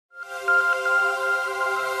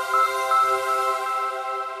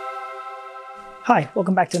Hi,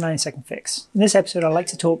 welcome back to 90-Second Fix. In this episode, I'd like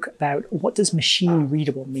to talk about what does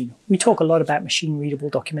machine-readable mean. We talk a lot about machine-readable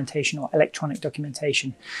documentation or electronic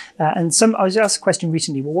documentation. I was asked a question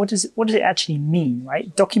recently, well, what does it actually mean,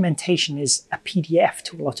 right? Documentation is a PDF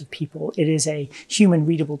to a lot of people. It is a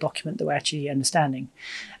human-readable document that we're actually understanding.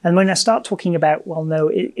 And when I start talking about, well, no,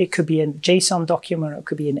 it could be a JSON document or it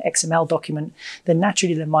could be an XML document, then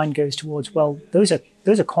naturally the mind goes towards, well, those are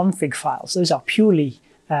config files. Those are purely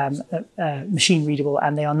machine readable,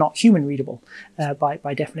 and they are not human readable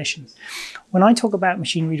by definition. When I talk about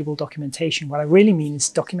machine readable documentation, what I really mean is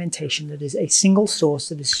documentation that is a single source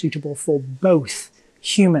that is suitable for both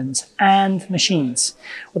humans and machines.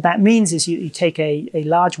 What that means is you take a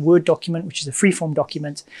large Word document, which is a free-form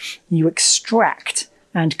document, you extract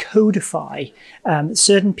and codify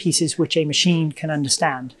certain pieces which a machine can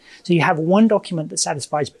understand. So you have one document that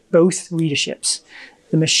satisfies both readerships.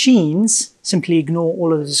 The machines simply ignore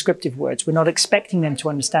all of the descriptive words. We're not expecting them to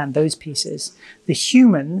understand those pieces. The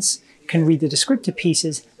humans can read the descriptive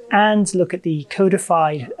pieces and look at the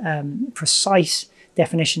codified, precise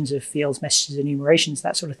definitions of fields, messages, enumerations,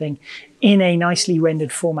 that sort of thing, in a nicely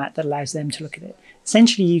rendered format that allows them to look at it.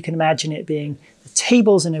 Essentially, you can imagine it being the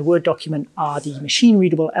tables in a Word document are the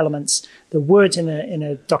machine-readable elements. The words in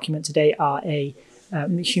a document today are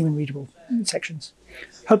human-readable sections.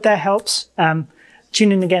 Hope that helps.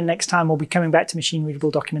 Tune in again next time. We'll be coming back to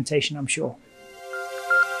machine-readable documentation, I'm sure.